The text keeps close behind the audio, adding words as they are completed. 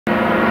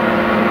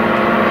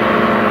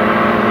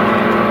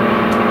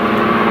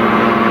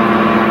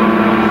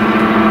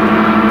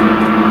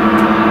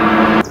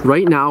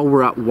Right now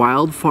we're at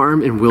Wild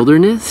Farm in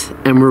Wilderness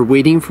and we're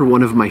waiting for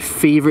one of my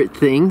favorite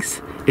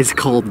things. It's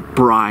called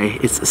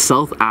braai. It's a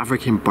South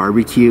African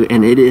barbecue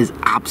and it is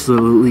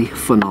absolutely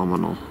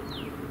phenomenal.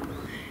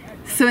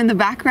 So in the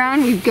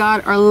background we've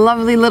got our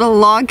lovely little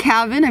log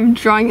cabin. I'm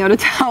drawing out a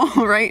towel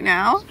right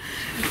now.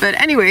 But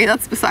anyway,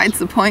 that's besides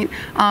the point.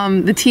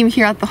 The team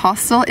here at the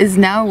hostel is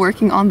now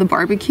working on the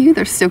barbecue.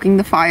 They're stoking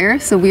the fire,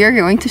 so we are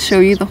going to show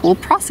you the whole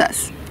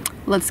process.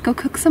 Let's go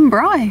cook some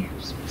braai.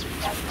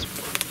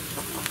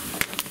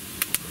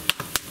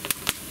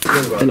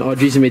 And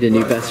Audrey's made a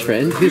new best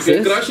friend. Who's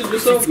this?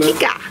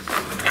 Kika.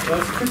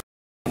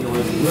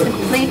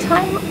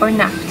 Playtime or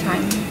nap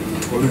time?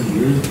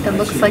 It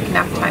looks like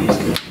nap time. Do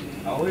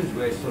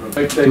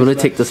you want to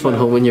take this one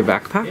home in your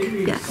backpack?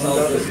 Yes.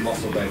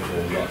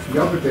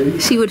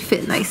 She would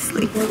fit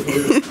nicely.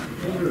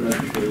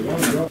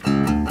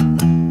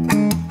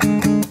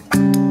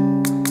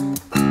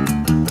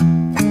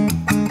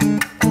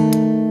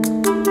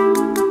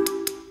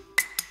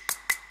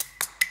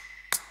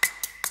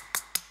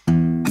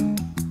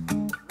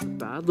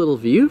 Bad little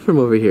view from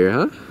over here,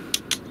 huh?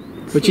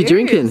 What you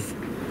drinking?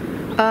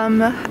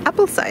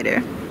 Apple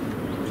cider.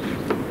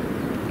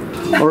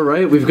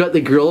 Alright, we've got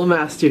the grill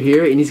master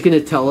here and he's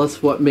gonna tell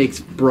us what makes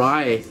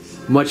braai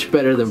much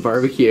better than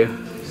barbecue.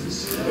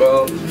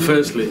 Well,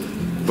 firstly,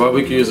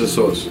 barbecue is a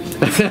sauce.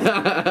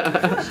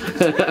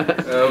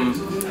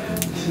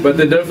 But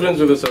the difference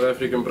with the South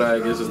African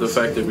braai, I guess, is the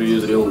fact that we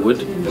use real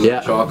wood and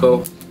not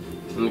charcoal,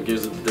 and it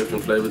gives a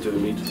different flavor to the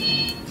meat.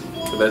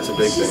 So that's a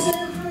big thing.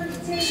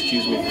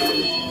 Excuse me for a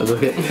minute. That's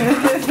okay.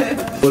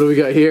 What do we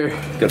got here?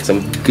 Got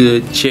some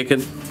good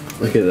chicken.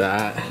 Look at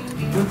that.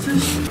 What's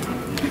this?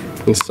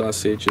 And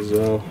sausage as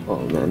well.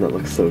 Oh man, that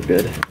looks so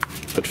good.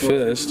 But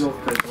first,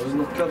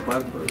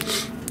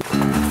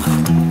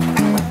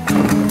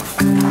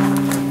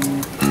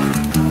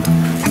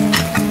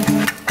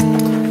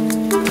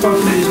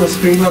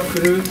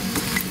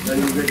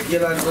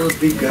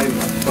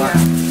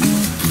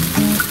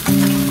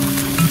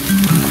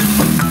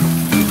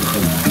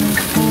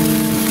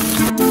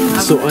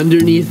 so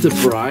underneath the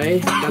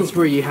braai, that's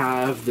where you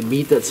have the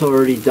meat that's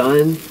already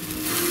done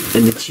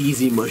and the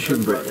cheesy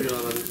mushroom bread.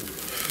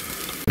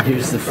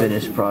 Here's the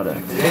finished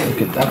product.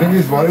 Look at that. I think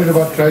he's worried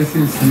about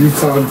Tracy's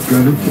newfound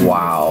good.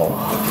 Wow.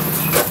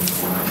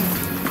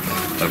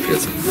 okay,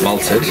 it's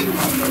malted.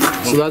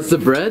 So that's the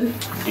bread?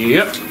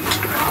 Yep.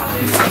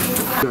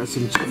 Got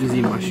some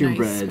cheesy mushroom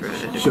bread.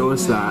 Show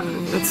us that.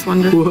 That's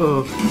wonderful.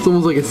 Whoa, it's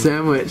almost like a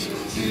sandwich.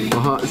 A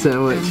hot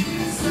sandwich.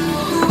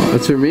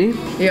 That's for me?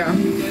 Yeah.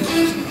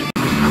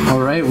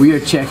 Alright, we are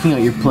checking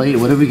out your plate.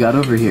 What have we got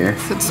over here?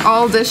 So it's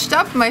all dished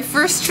up. My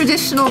first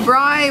traditional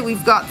braai.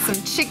 We've got some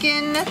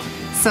chicken,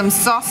 some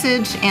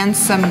sausage, and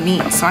some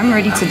meat. So I'm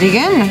ready to dig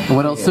in.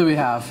 What else do we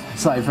have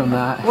aside from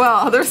that?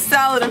 Well, there's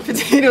salad and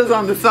potatoes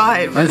on the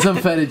side. And some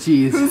feta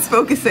cheese. Who's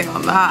focusing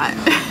on that?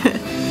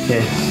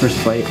 Okay,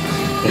 first bite.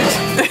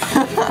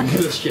 Who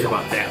gives a shit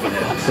about that one?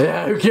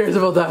 Yeah, who cares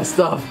about that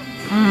stuff?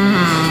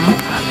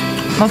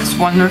 That's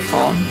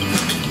wonderful.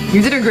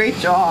 You did a great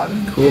job.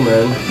 Cool,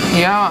 man.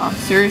 Yeah,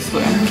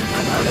 seriously.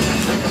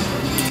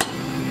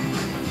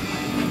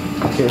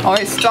 Okay.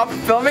 Alright, stop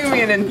filming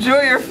me and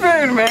enjoy your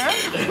food, man.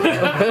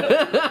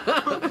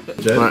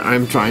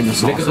 I'm trying the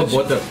sausage.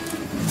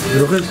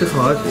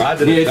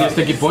 Nee, jy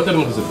stukkie botter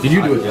ingesit. Did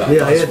you do it?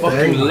 Yeah, It's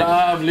fucking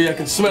lovely. I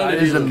can smell That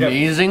it. is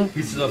amazing.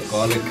 Pieces of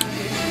garlic.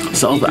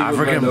 South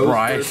African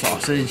braai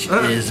sausage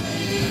is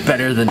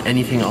better than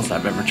anything else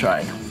I've ever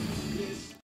tried.